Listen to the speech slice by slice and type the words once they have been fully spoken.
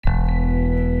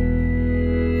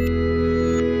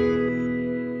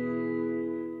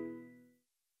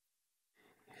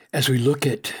As we look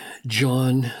at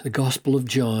John, the Gospel of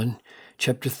John,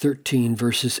 chapter 13,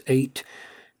 verses 8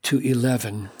 to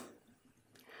 11,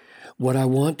 what I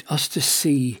want us to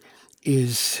see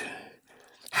is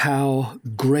how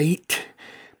great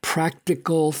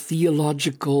practical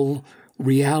theological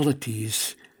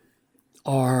realities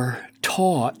are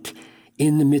taught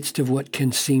in the midst of what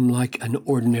can seem like an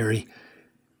ordinary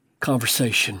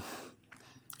conversation.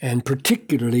 And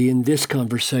particularly in this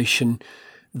conversation,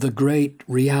 the great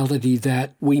reality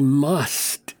that we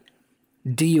must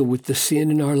deal with the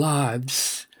sin in our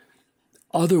lives.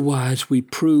 Otherwise, we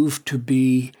prove to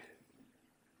be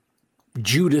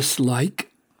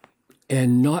Judas-like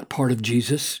and not part of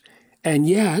Jesus. And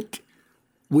yet,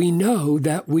 we know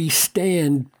that we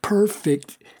stand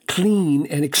perfect, clean,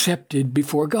 and accepted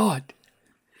before God.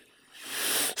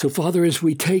 So, Father, as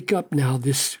we take up now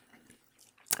this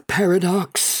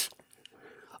paradox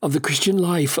of the Christian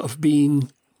life of being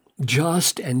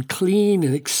just and clean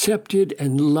and accepted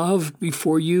and loved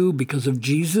before you because of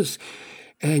Jesus,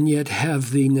 and yet have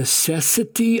the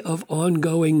necessity of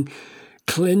ongoing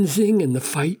cleansing and the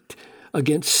fight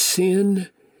against sin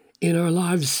in our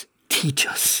lives, teach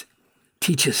us.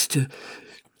 Teach us to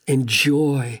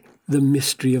enjoy the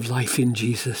mystery of life in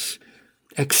Jesus,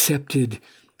 accepted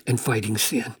and fighting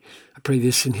sin. I pray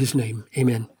this in his name.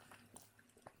 Amen.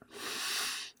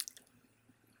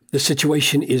 The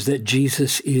situation is that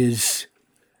Jesus is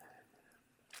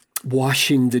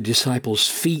washing the disciples'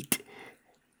 feet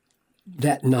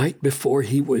that night before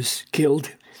he was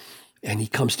killed. And he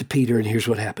comes to Peter, and here's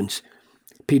what happens.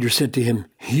 Peter said to him,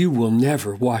 "You will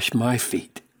never wash my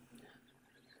feet."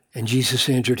 And Jesus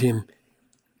answered him,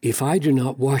 "If I do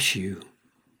not wash you,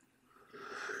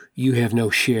 you have no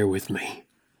share with me."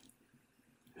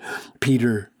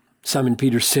 Simon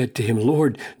Peter said to him,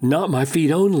 "Lord, not my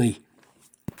feet only,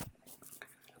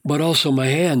 but also my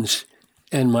hands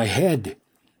and my head."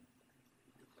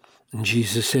 And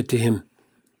Jesus said to him,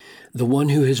 "The one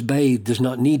who has bathed does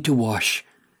not need to wash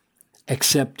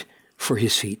except for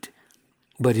his feet,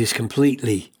 but is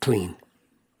completely clean.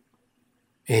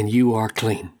 And you are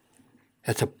clean."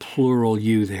 That's a plural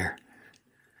you there.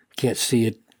 Can't see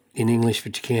it in English,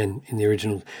 but you can in the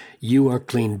original. You are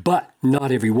clean, but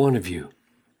not every one of you.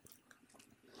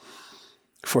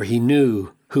 For he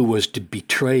knew who was to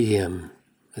betray him.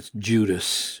 That's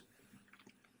Judas.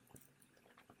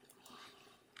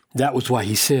 That was why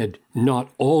he said, "Not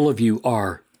all of you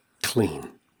are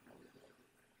clean."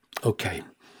 Okay,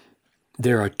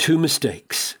 there are two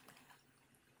mistakes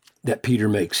that Peter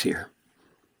makes here,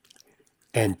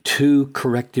 and two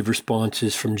corrective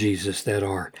responses from Jesus that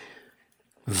are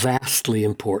vastly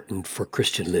important for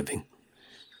Christian living.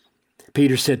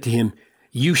 Peter said to him,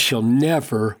 "You shall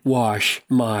never wash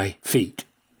my feet."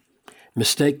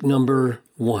 Mistake number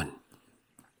one.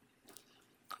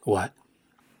 What?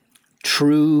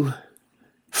 True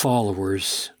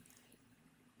followers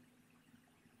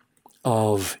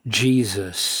of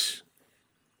Jesus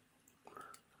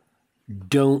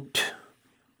don't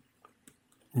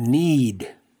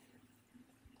need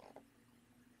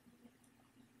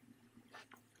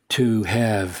to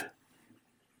have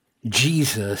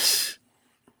Jesus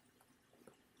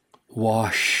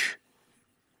wash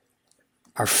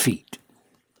our feet.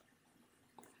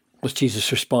 What's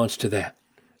Jesus' response to that?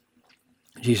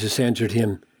 Jesus answered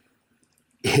him,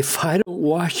 "If I don't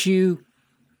wash you,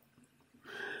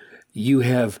 you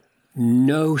have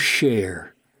no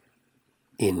share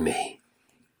in me."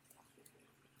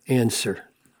 Answer: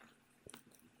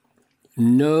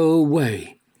 no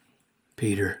way,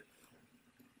 Peter.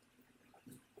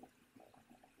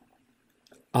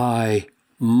 I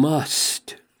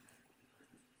must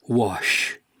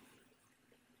wash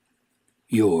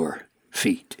your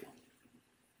feet.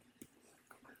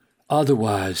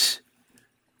 Otherwise,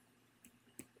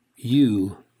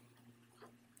 you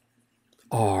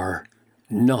are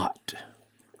not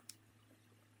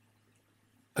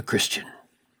a Christian.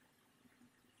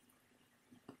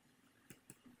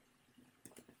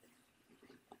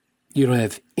 You don't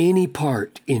have any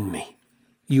part in me.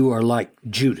 You are like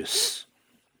Judas.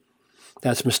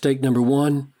 That's mistake number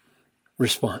one.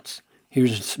 Response.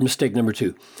 Here's mistake number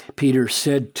two. Peter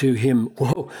said to him,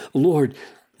 "Whoa, Lord,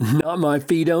 not my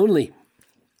feet only,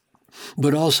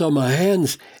 but also my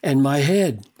hands and my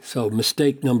head." So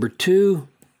mistake number two,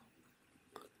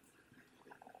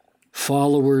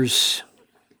 followers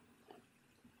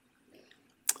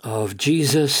of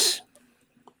Jesus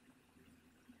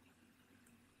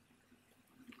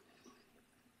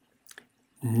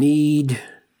need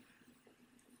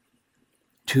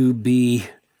to be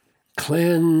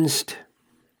cleansed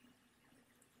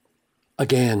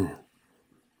again,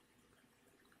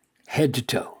 head to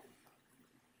toe.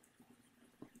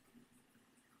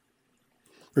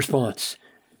 Response.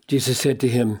 Jesus said to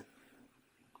him,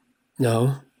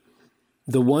 no,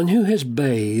 the one who has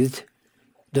bathed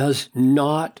does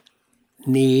not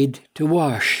need to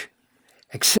wash,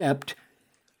 except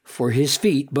for his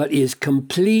feet, but is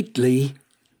completely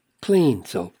clean.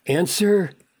 So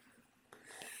answer,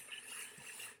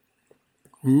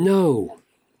 no,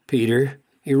 Peter.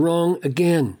 You're wrong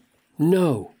again.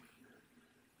 No.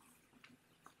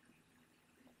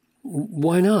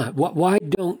 Why not? Why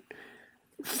don't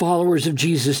followers of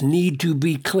Jesus need to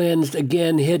be cleansed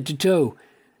again head to toe?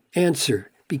 Answer,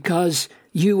 because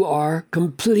you are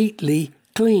completely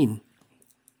clean.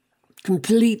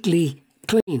 Completely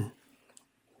clean.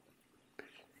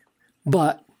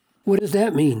 But what does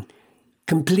that mean?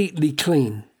 Completely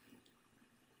clean.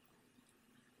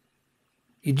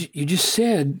 You just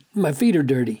said, my feet are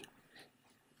dirty.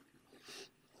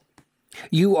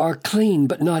 You are clean,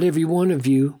 but not every one of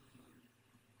you.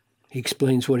 He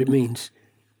explains what it means.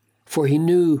 For he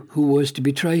knew who was to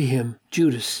betray him,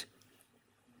 Judas.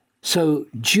 So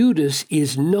Judas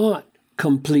is not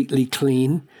completely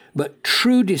clean, but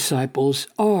true disciples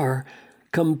are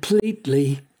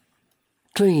completely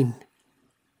clean.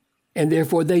 And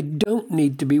therefore they don't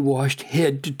need to be washed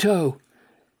head to toe.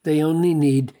 They only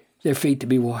need their feet to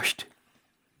be washed.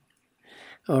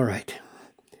 All right.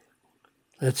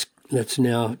 Let's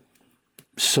now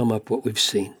sum up what we've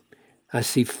seen. I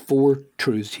see 4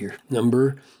 truths here.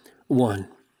 Number 1,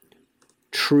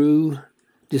 true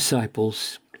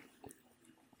disciples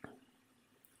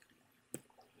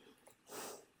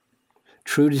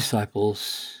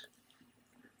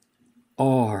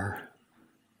are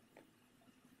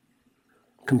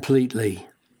completely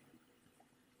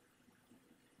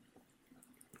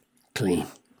clean.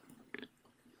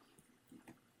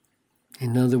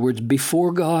 In other words,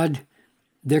 before God,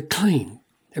 they're clean,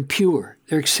 they're pure,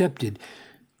 they're accepted.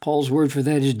 Paul's word for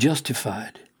that is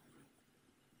justified.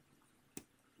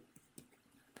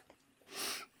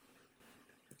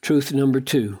 Truth number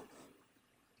 2,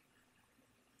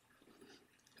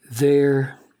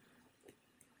 there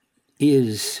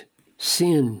is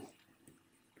sin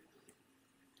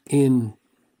in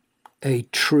a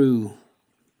true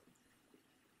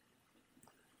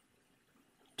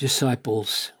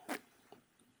disciple's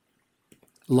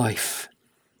life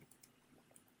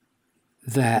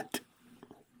that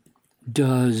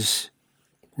does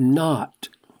not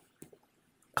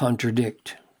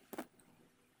contradict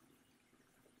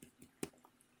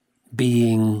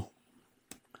being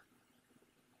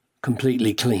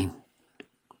completely clean.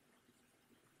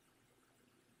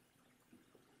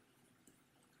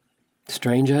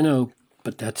 Strange, I know,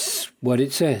 but that's what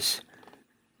it says.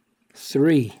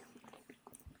 3,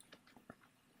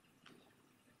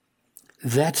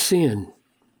 that sin,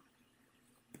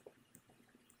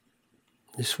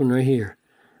 this one right here,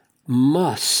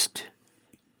 must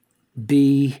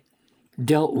be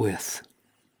dealt with.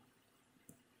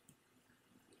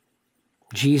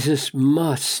 Jesus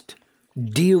must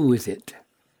deal with it,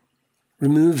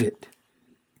 remove it.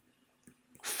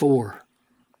 4,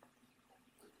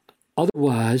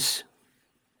 otherwise,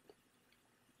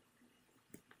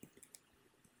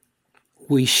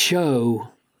 we show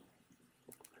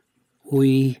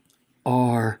we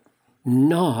are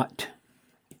not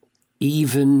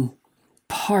even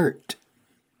part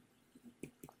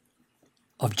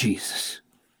of Jesus.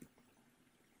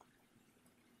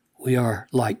 We are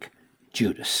like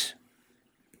Judas.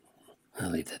 I'll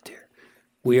leave that there.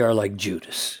 We are like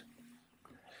Judas.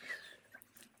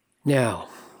 Now,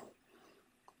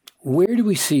 where do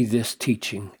we see this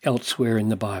teaching elsewhere in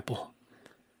the Bible?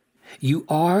 You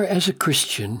are, as a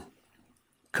Christian,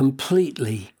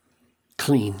 completely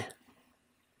clean.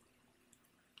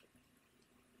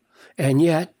 And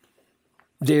yet,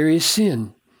 there is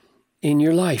sin in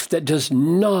your life that does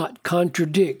not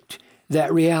contradict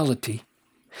that reality.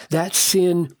 That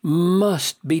sin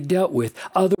must be dealt with.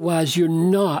 Otherwise, you're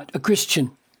not a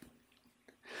Christian.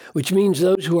 Which means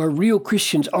those who are real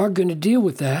Christians are going to deal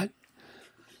with that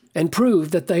and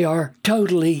prove that they are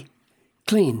totally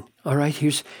clean. All right,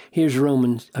 here's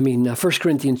 1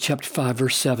 Corinthians chapter 5,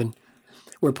 verse 7,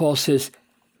 where Paul says,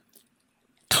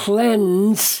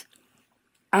 cleanse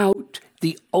out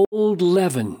the old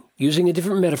leaven, using a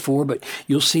different metaphor, but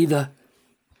you'll see the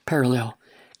parallel.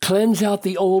 Cleanse out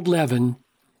the old leaven,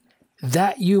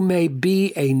 that you may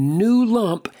be a new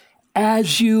lump,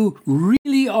 as you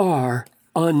really are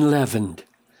unleavened.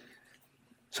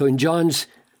 So in John's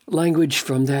language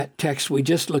from that text we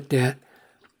just looked at,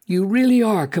 you really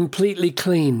are completely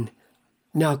clean.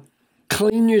 Now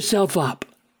clean yourself up.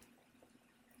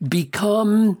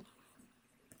 Become,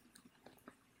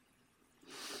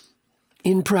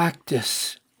 in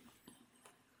practice,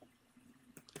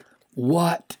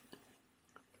 what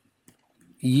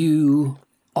you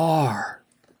are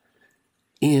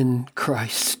in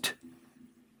Christ.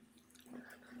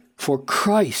 For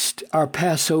Christ, our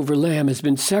Passover lamb, has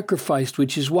been sacrificed,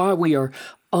 which is why we are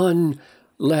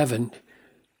unleavened.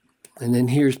 And then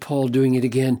here's Paul doing it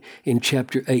again in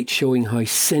chapter 8, showing how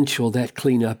essential that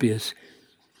cleanup is.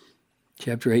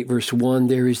 Chapter 8, verse 1,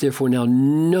 there is therefore now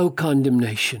no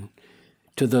condemnation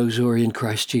to those who are in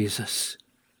Christ Jesus.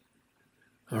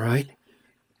 All right?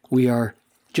 We are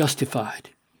justified,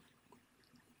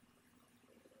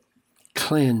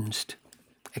 cleansed,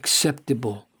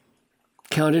 acceptable,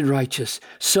 counted righteous.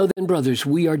 So then, brothers,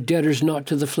 we are debtors not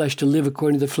to the flesh to live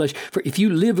according to the flesh. For if you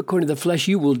live according to the flesh,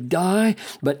 you will die.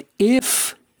 But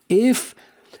if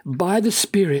by the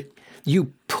Spirit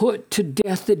you put to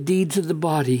death the deeds of the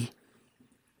body,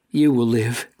 you will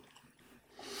live.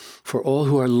 For all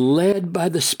who are led by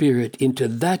the Spirit into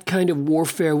that kind of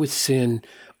warfare with sin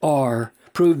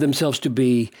prove themselves to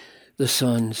be the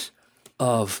sons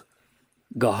of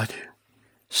God.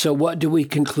 So what do we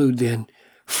conclude then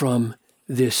from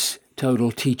this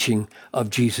total teaching of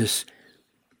Jesus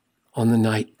on the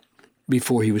night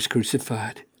before he was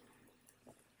crucified?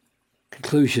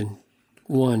 Conclusion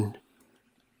 1.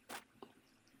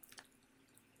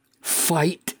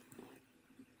 Fight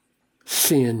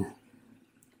sin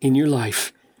in your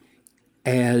life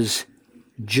as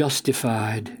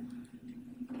justified,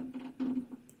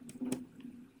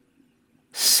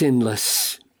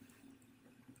 sinless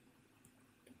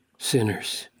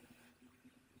sinners.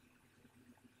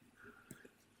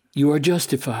 You are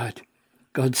justified.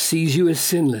 God sees you as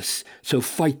sinless, so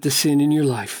fight the sin in your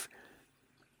life.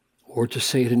 Or to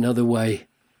say it another way,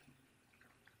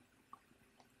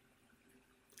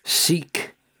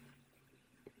 seek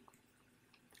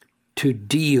to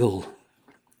deal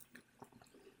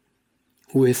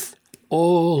with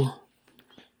all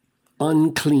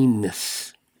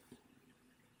uncleanness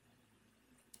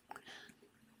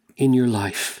in your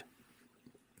life,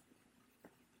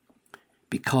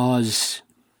 because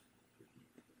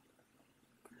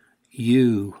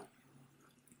you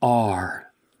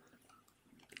are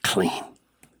clean.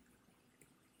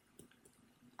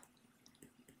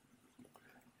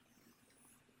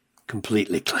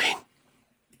 Completely clean.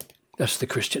 That's the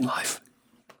Christian life.